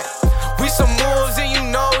him back. We some wolves and you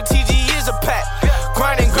know TG is a pack.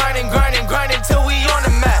 Grinding till we on the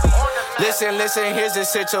map. Listen, here's the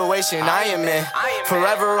situation I am in.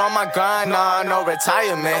 Forever on my grind, nah, no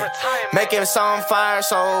retirement. Making some fire,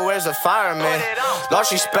 so where's the fireman?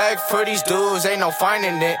 Lost respect for these dudes, ain't no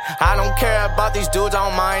finding it. I don't care about these dudes, I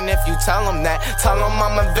don't mind if you tell them that. Tell them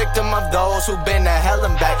I'm a victim of those who been to hell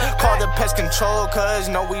and back. Call the pest control, cause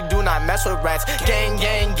no, we do not mess with rats. Gang,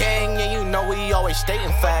 and you know we always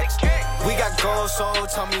stating facts. We got goals, so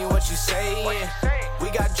tell me what you saying. We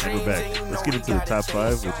got dreams. We're back. Let's get into the top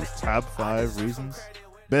 5, which is top 5 reasons,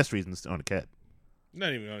 best reasons to own a cat.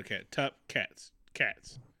 Not even on a cat. Top cats.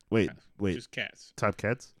 Wait. Just cats. Top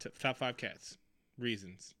cats? Top 5 cats.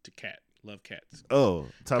 Reasons to love cats. Oh,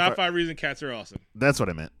 top 5 reasons cats are awesome. That's what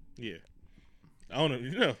I meant. Yeah. I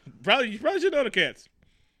don't know. You probably should own a cats.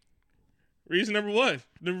 Reason number 1.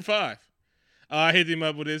 Number 5. I hit him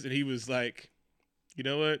up with this, and he was like, you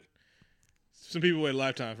know what? Some people wait a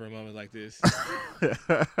lifetime for a moment like this.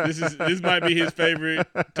 This might be his favorite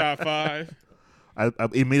top 5. I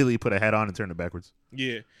immediately put a hat on and turned it backwards.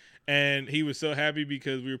 Yeah. And he was so happy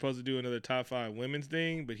because we were supposed to do another top 5 women's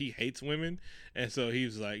thing, but he hates women. And so he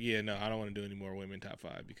was like, yeah, no, I don't want to do any more women top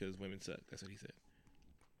 5 because women suck. That's what he said.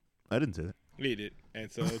 I didn't say that. He did. And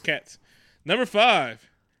so cats. Number 5,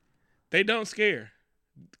 they don't scare.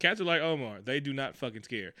 Cats are like Omar. They do not fucking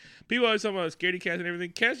scare. People always talking about scaredy cats and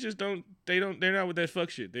everything. Cats just don't. They're not with that fuck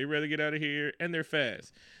shit. They rather get out of here, and they're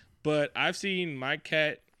fast. But I've seen my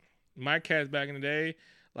cats back in the day.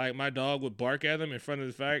 Like my dog would bark at them in front of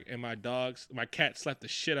the fact, and my cat slapped the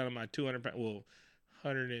shit out of my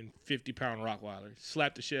 150-pound Rottweiler.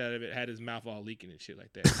 Slapped the shit out of it. Had his mouth all leaking and shit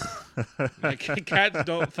like that. Like cats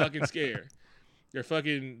don't fucking scare. They're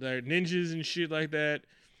ninjas and shit like that.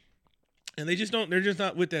 And they just don't. They're just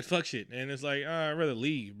not with that fuck shit. And it's like, I'd rather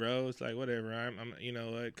leave, bro. It's like whatever. I'm you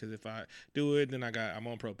know what? Because if I do it, then I'm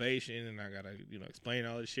on probation and I gotta explain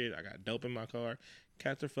all this shit. I got dope in my car.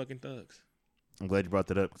 Cats are fucking thugs. I'm glad you brought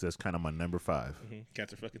that up because that's kind of my number 5. Mm-hmm.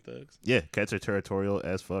 Cats are fucking thugs. Yeah, cats are territorial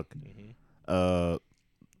as fuck. Mm-hmm.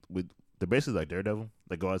 They're basically like Daredevil.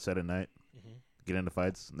 They go outside at night, get into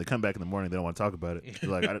fights, and they come back in the morning. They don't want to talk about it. They're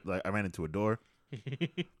like I ran into a door.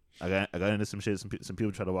 I got into some shit. Some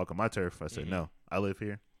people try to walk on my turf. I said, no, I live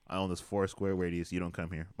here. I own this 4 square radius. You don't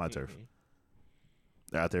come here. My turf.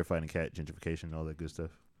 They're out there fighting cat gentrification and all that good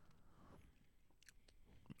stuff.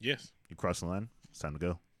 Yes. You cross the line. It's time to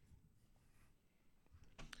go.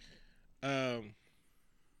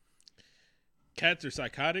 Cats are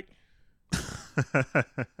psychotic.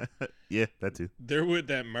 Yeah, that too. They're with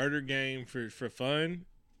that murder game for fun.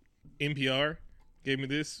 NPR gave me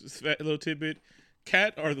this little tidbit.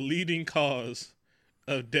 Cat are the leading cause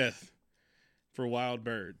of death for wild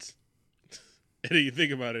birds. And you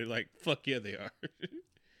think about it, like, fuck yeah, they are.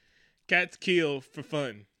 Cats kill for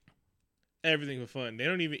fun. Everything for fun. They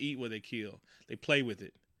don't even eat what they kill. They play with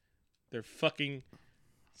it. They're fucking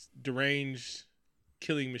deranged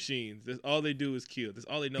killing machines. That's all they do is kill. That's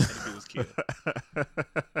all they know how to do is kill.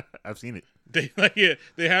 I've seen it.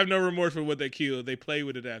 They have no remorse for what they kill. They play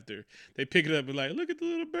with it after. They pick it up and like, look at the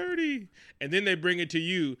little birdie. And then they bring it to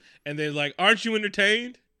you and they're like, aren't you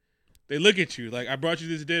entertained? They look at you like, I brought you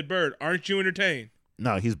this dead bird. Aren't you entertained?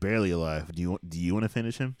 No, he's barely alive. Do you want to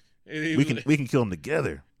finish him? We can kill him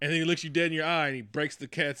together. And then he looks you dead in your eye and he breaks the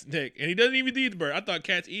cat's neck. And he doesn't even eat the bird. I thought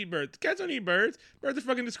cats eat birds. Cats don't eat birds. Birds are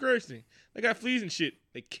fucking disgusting. They got fleas and shit.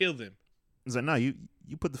 They kill them. He's like, no, you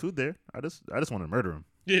put the food there. I just want to murder him.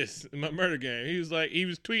 Yes, my murder game. He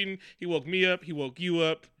was tweeting. He woke me up. He woke you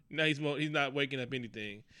up. Now he's not waking up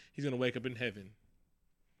anything. He's gonna wake up in heaven.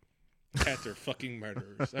 Cats are fucking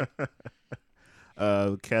murderers.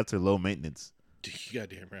 Cats are low maintenance. You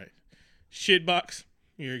goddamn right. Shit box.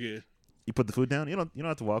 You're good. You put the food down. You don't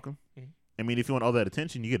have to walk them. Mm-hmm. I mean, if you want all that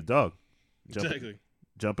attention, you get a dog.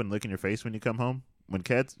 Jumping, licking your face when you come home. When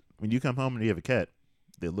you come home and you have a cat,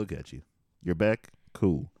 they look at you. You're back.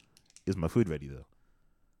 Cool. Is my food ready though?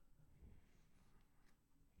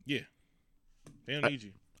 Yeah. They don't need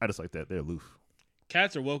you. I just like that. They're aloof.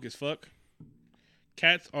 Cats are woke as fuck.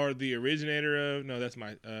 Cats are the originator of. No, that's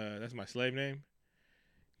my slave name.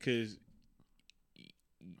 Because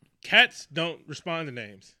cats don't respond to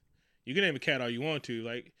names. You can name a cat all you want to.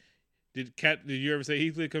 Like, did you ever say,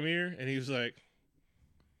 Heathcliff, come here? And he was like,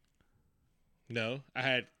 no.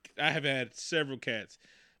 I have had several cats.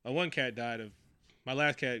 My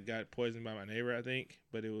last cat got poisoned by my neighbor, I think,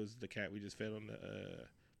 but it was the cat we just fed on the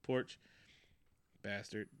porch.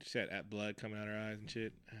 Bastard. She had blood coming out her eyes and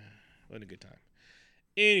shit. Wasn't a good time.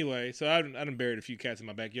 Anyway, so I done buried a few cats in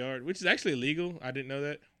my backyard, which is actually illegal. I didn't know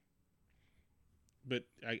that. But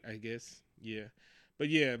I guess, yeah. But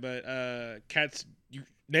cats,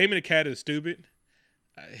 naming a cat is stupid.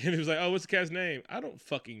 And he was like, oh, what's the cat's name? I don't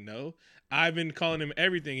fucking know. I've been calling him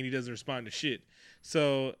everything and he doesn't they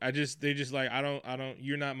just like,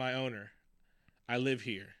 you're not my owner. I live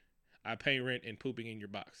here. I pay rent and pooping in your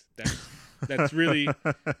box. That's really,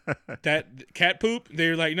 that cat poop.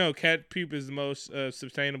 They're like, no, cat poop is the most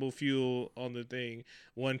sustainable fuel on the thing.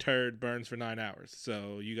 One turd burns for 9 hours.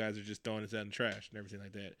 So you guys are just throwing it out in the trash and everything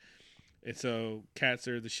like that. And so cats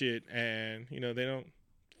are the shit and, they don't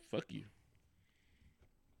fuck you.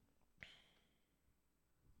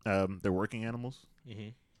 They're working animals. Mm-hmm.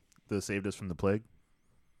 That saved us from the plague.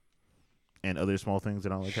 And other small things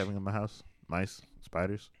that I don't like having in my house. Mice,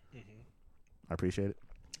 spiders. Mm-hmm. I appreciate it.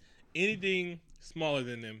 Anything smaller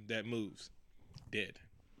than them that moves, dead.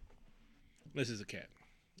 Unless it's a cat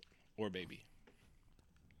or baby.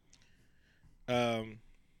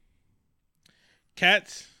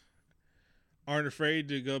 Cats aren't afraid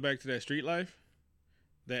to go back to that street life.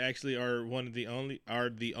 They actually are the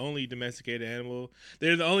only domesticated animal.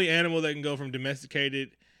 They're the only animal that can go from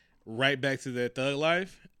domesticated right back to their thug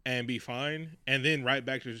life and be fine, and then right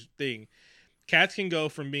back to the thing. Cats can go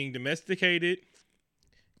from being domesticated,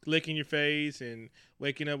 licking your face and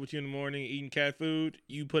waking up with you in the morning, eating cat food.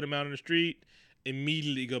 You put them out on the street,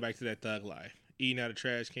 immediately go back to that thug life, eating out of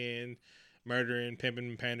trash cans, murdering, pimping,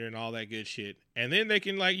 and pandering, all that good shit. And then they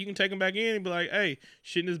can you can take them back in and be like, hey,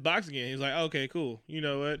 shit in this box again. He's like, okay, cool. You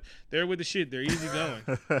know what? They're with the shit. They're easy going.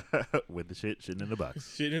 With the shitting in the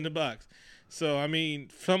box. Shit in the box. So, I mean,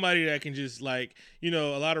 somebody that can just a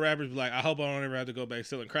lot of rappers be like, I hope I don't ever have to go back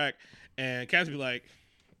selling crack. And cats be like,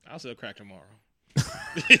 I'll sell crack tomorrow.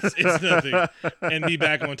 it's nothing. And be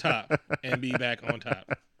back on top.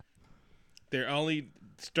 They're only,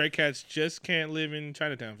 stray cats just can't live in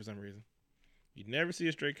Chinatown for some reason. You never see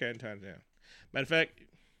a stray cat in Chinatown. Matter of fact,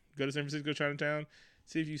 go to San Francisco, Chinatown,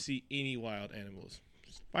 see if you see any wild animals.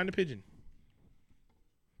 Just find a pigeon.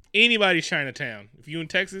 Anybody's Chinatown. If you in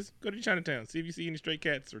Texas, go to Chinatown. See if you see any stray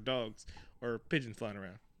cats or dogs or pigeons flying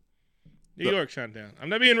around. New York, Chinatown. I'm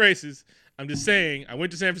not being racist. I'm just saying I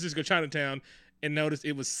went to San Francisco, Chinatown, and noticed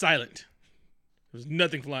it was silent. There was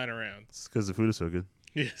nothing flying around. It's because the food is so good.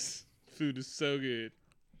 Yes. Food is so good.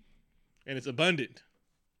 And it's abundant.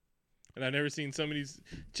 And I've never seen some of these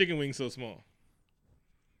chicken wings so small.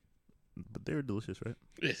 But they're delicious, right?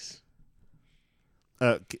 Yes.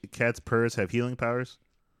 Cats' purrs have healing powers.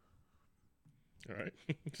 All right.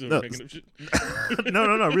 So we're making up shit.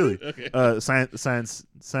 No, really. Okay.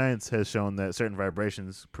 Science has shown that certain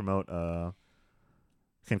vibrations can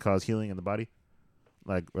cause healing in the body,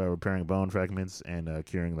 like repairing bone fragments and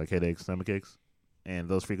curing headaches, stomach aches, and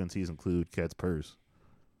those frequencies include cats' purrs.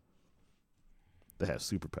 They have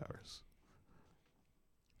superpowers.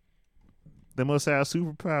 They must have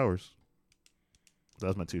superpowers. That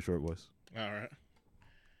was my too short voice. All right.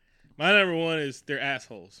 My number one is they're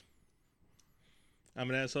assholes. I'm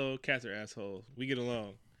an asshole. Cats are assholes. We get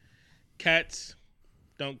along. Cats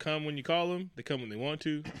don't come when you call them. They come when they want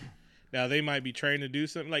to. Now, they might be trained to do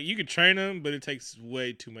something. Like, you could train them, but it takes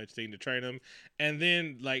way too much thing to train them. And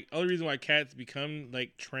then, like, only reason why cats become,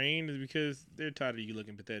 like, trained is because they're tired of you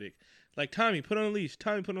looking pathetic. Like, Tommy, put on a leash.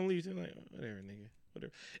 Tommy, put on a leash. They're like, whatever, nigga.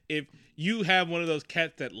 Whatever. If you have one of those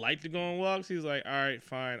cats that like to go on walks, he's like, all right,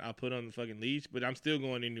 fine, I'll put on the fucking leash, but I'm still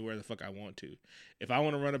going anywhere the fuck I want to. If I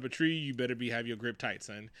want to run up a tree, you better have your grip tight,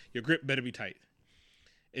 son. Your grip better be tight.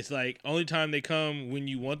 It's like only time they come when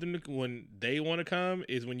you want them to, when they want to come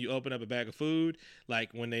is when you open up a bag of food,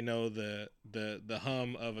 like when they know the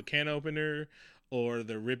hum of a can opener or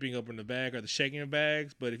the ripping open the bag or the shaking of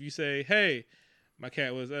bags. But if you say, hey, my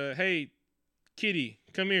cat was, hey, kitty,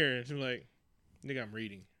 come here. And she's like, nigga, I'm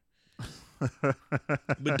reading.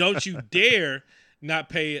 But don't you dare not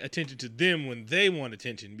pay attention to them when they want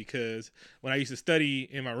attention, because when I used to study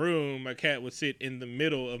in my room, my cat would sit in the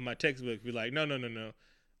middle of my textbook and be like, no.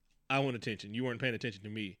 I want attention. You weren't paying attention to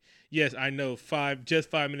me. Yes, I know 5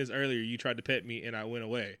 minutes earlier you tried to pet me and I went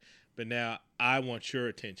away. But now I want your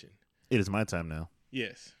attention. It is my time now.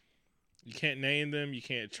 Yes. You can't name them. You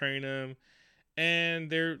can't train them. And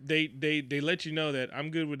they let you know that I'm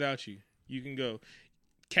good without you. You can go.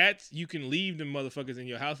 Cats, you can leave them motherfuckers in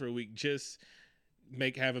your house for a week. Just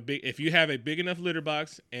if you have a big enough litter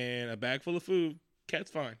box and a bag full of food, cat's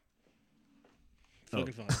fine.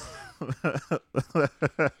 Fucking fine.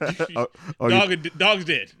 Dog's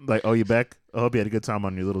dead. Like, you back? I hope you had a good time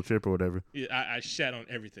on your little trip or whatever. Yeah, I shat on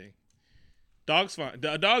everything. Dog's fine.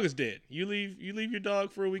 The dog is dead. You leave your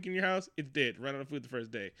dog for a week in your house, it's dead. Run out of food the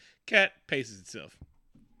first day. Cat paces itself.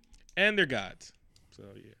 And they're gods. So,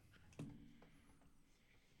 yeah.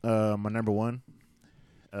 My number one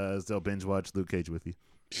is they'll binge watch Luke Cage with you.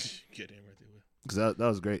 Get him right there. Because that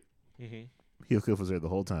was great. Mm-hmm. Heathcliff was there the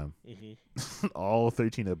whole time. Mm-hmm. All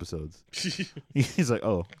 13 episodes. He's like,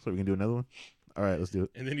 so we can do another one? All right, let's do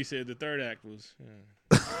it. And then he said the third act was...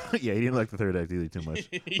 Yeah, he didn't like the third act either too much.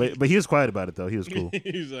 But he was quiet about it, though. He was cool.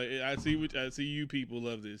 He's like, I see you people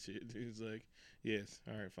love this shit. He's like, yes,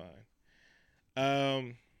 all right,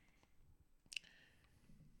 fine.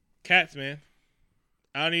 Cats, man.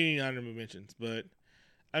 I don't need any honorable mentions, but,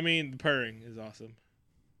 I mean, the purring is awesome.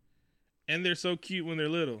 And they're so cute when they're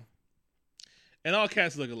little. And all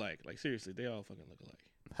cats look alike. Like, seriously, they all fucking look alike.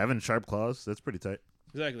 Having sharp claws, that's pretty tight.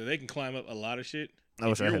 Exactly. They can climb up a lot of shit.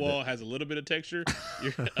 If your wall has a little bit of texture,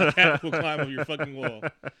 a cat will climb up your fucking wall.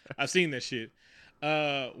 I've seen that shit.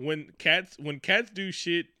 When cats do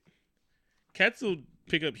shit, cats will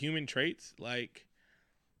pick up human traits. Like,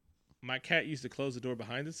 my cat used to close the door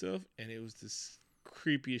behind itself, and it was the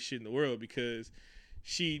creepiest shit in the world because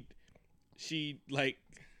she'd like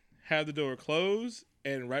have the door closed,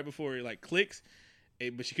 and right before it like clicks,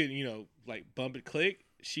 but she couldn't, like bump it click,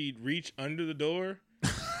 she'd reach under the door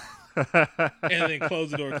and then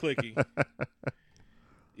close the door clicking.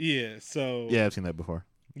 Yeah, so yeah, I've seen that before.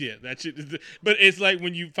 Yeah, that shit. But it's like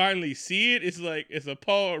when you finally see it, it's like it's a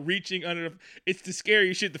paw reaching under. It's the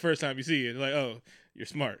scariest shit the first time you see it. It's like, oh, you're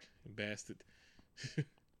smart, you bastard.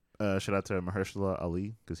 Shout out to Mahershala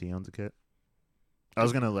Ali because he owns a cat. I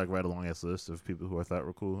was gonna write a long ass list of people who I thought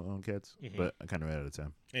were cool who own cats, but I kind of ran out of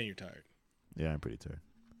time. And you're tired. Yeah, I'm pretty tired.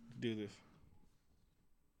 Do this.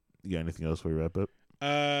 You got anything else before we wrap up?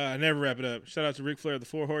 I never wrap it up. Shout out to Ric Flair, the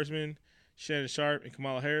Four Horsemen, Shannon Sharp, and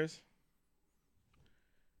Kamala Harris.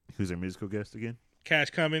 Who's our musical guest again? Cash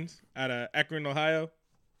Cummins out of Akron, Ohio.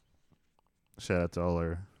 Shout out to all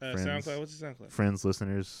our friends. SoundCloud. What's the SoundCloud? Friends,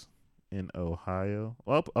 listeners in Ohio.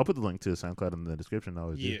 Well, I'll put the link to the SoundCloud in the description. I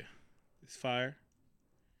always do. It's fire.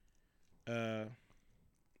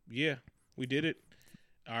 Yeah, we did it.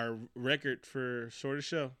 Our record for shortest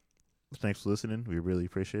show. Thanks for listening. We really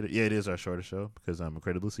appreciate it. Yeah, it is our shortest show because I'm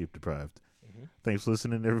incredibly sleep deprived. Mm-hmm. Thanks for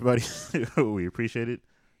listening, everybody. We appreciate it.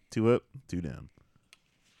 2 up, 2 down.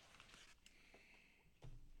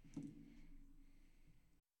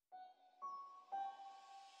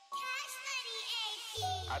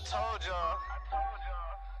 I told y'all.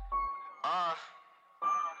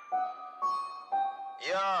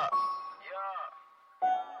 Yeah.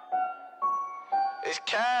 It's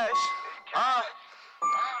cash. I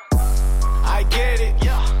get it.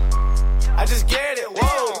 Yeah. I just get it.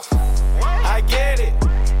 Whoa. I get it.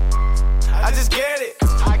 I just get it.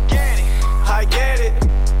 I get it. I get it.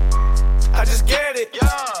 I just get it. Yeah.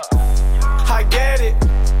 I get it.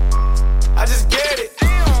 I just get it.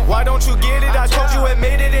 Why don't you get it? I told you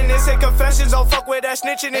admit it, and it's a confessions. Don't fuck with that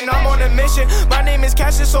snitching, and I'm on a mission. My name is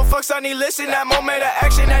Cassius, so fuck Sonny, listen. That moment of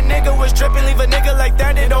action, that nigga was dripping. Leave a nigga like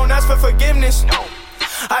that, they don't ask for forgiveness.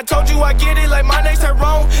 I told you I get it like my name's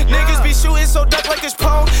Tyrone. Niggas be shooting so duck like it's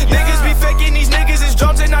prone. Niggas be faking, these niggas is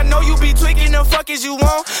drums, and I know you be tweaking the fucking as you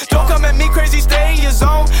want. Don't come at me crazy, stay in your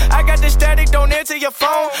zone. I got the static, don't answer your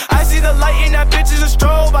phone. I see the light in that bitch is a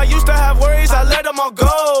strobe. I used to have worries, I let them all go.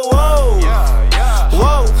 Whoa,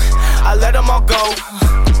 whoa, I let them all go.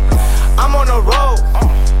 I'm on a roll.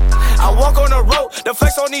 I walk on the road, the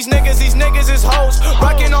flex on these niggas is hoes.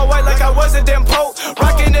 Rockin' all white like I was a damn pope.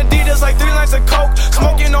 Rockin' Adidas like 3 lines of coke.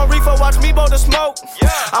 Smoking on reefer, watch me blow the smoke.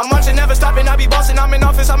 I'm marching, never stopping, I be bossing. I'm in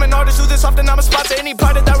office, I'm an artist, do this often. I'm a spot to any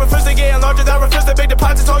product that refers to getting larger, that refers to big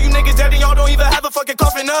deposits. All you niggas dead and y'all don't even have a fucking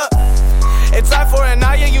coffin up. It's time for an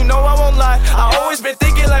eye, and you know I won't lie. I always been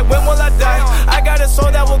thinking like, when will I die? I got a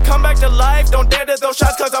soul that will come back to life. Don't dare to throw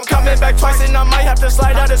shots, cause I'm coming back twice. And I might have to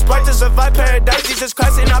slide out of Sprite to survive paradise. Jesus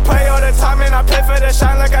Christ, and I pray all the time, and I pay for the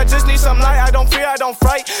shine like I just need some light. I don't fear, I don't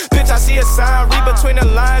fright. Bitch, I see a sign, read between the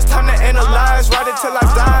lines. Time to analyze, ride it till I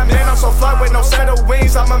die. Man, I'm so fly with no set of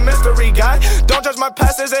wings. I'm a mystery guy. Don't judge my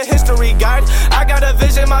past as a history guide. I got a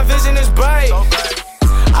vision, my vision is bright.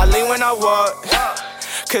 I lean when I walk,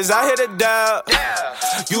 cause I hit a doubt.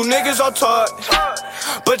 You niggas all taught,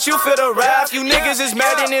 but you feel the wrath. You niggas is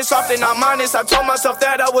mad and it's often I'm honest. I told myself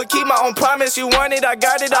that I would keep my own promise. You want it, I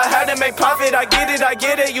got it, I had to make profit. I get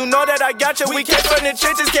it, you know that I got you. We came from the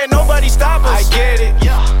trenches, can't nobody stop us. I get it,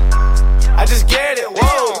 I just get it,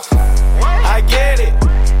 whoa. I get it,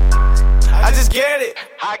 I just get it,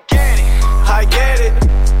 I get it, I get it,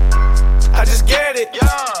 I just get it,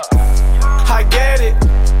 I get it,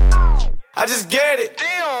 I just get it,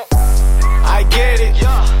 I get it,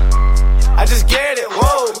 I just get it,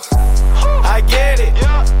 whoa. I get it,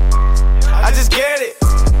 I just get it,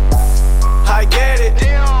 I get it,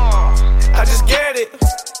 I just get it,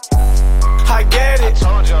 I get it,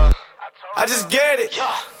 I just get it.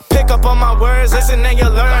 Pick up on my words, listen and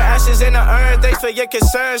you'll learn. Ashes in the urn, thanks for your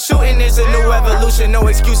concern. Shooting is a new evolution, no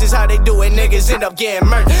excuses how they do it. Niggas end up getting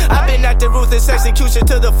murked. I've been at the ruthless execution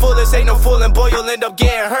to the fullest. Ain't no fooling, boy, you'll end up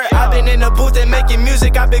getting hurt. I've been in the booth and making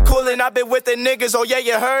music, I've been coolin'. I've been with the niggas, oh yeah,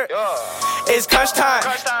 you heard. It's crunch time.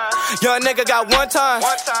 Young nigga got one time,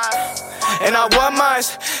 and I want mine.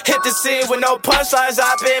 Hit the scene with no punchlines.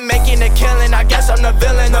 I've been making a killing, I guess I'm the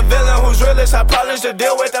villain who's realest. Have problems to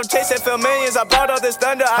deal with, I'm chasing for millions. I brought all this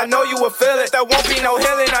thunder, I know you will feel it. There won't be no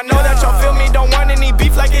healing, I know that y'all feel me. Don't want any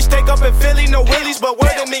beef like it's steak up in Philly. No willies, but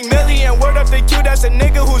word to McMillie. And word up the Q, that's a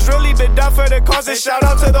nigga who's really been down for the cause. And shout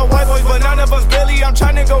out to the white boys, but none of us Billy. I'm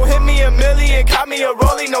trying to go hit me a million, caught me a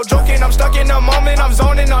rollie. No joking, I'm stuck in the moment, I'm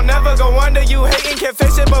zoning. I'll never go under, you hating, can't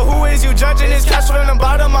fix it. But who is you judging? It's cash from the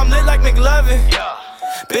bottom, I'm lit like McLovin.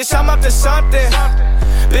 Bitch, I'm up to something.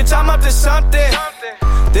 Bitch, I'm up to something.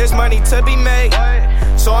 There's money to be made,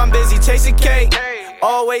 so I'm busy chasing cake.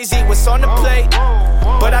 Always eat what's on the plate,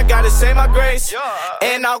 but I gotta say my grace.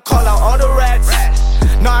 And I'll call out all the rats.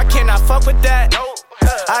 No, I cannot fuck with that.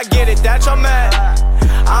 I get it that y'all mad.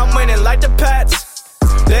 I'm winning like the Pats.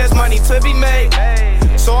 There's money to be made,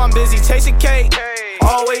 so I'm busy chasing cake.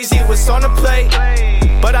 Always eat what's on the plate,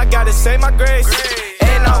 but I gotta say my grace.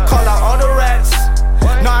 And I'll call out all the rats.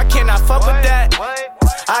 No, I cannot fuck with that.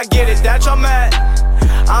 I get it that y'all mad.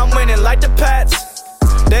 I'm winning like the Pats.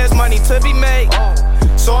 There's money to be made,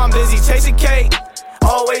 so I'm busy chasing cake.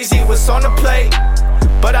 Always eat what's on the plate,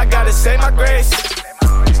 but I gotta say my grace.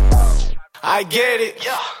 I get it,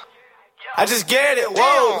 I just get it,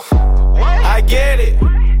 whoa. I get it,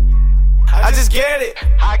 I just get it,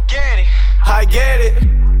 I get it, I get it,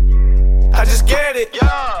 I just get it,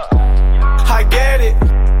 I get it,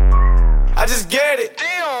 I just get it,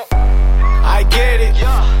 I get it,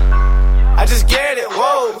 I just get it,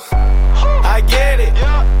 whoa. I get it,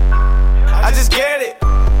 I just get it,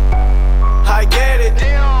 I get it,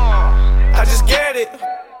 I just get it,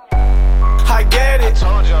 I get it,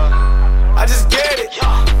 I just get it.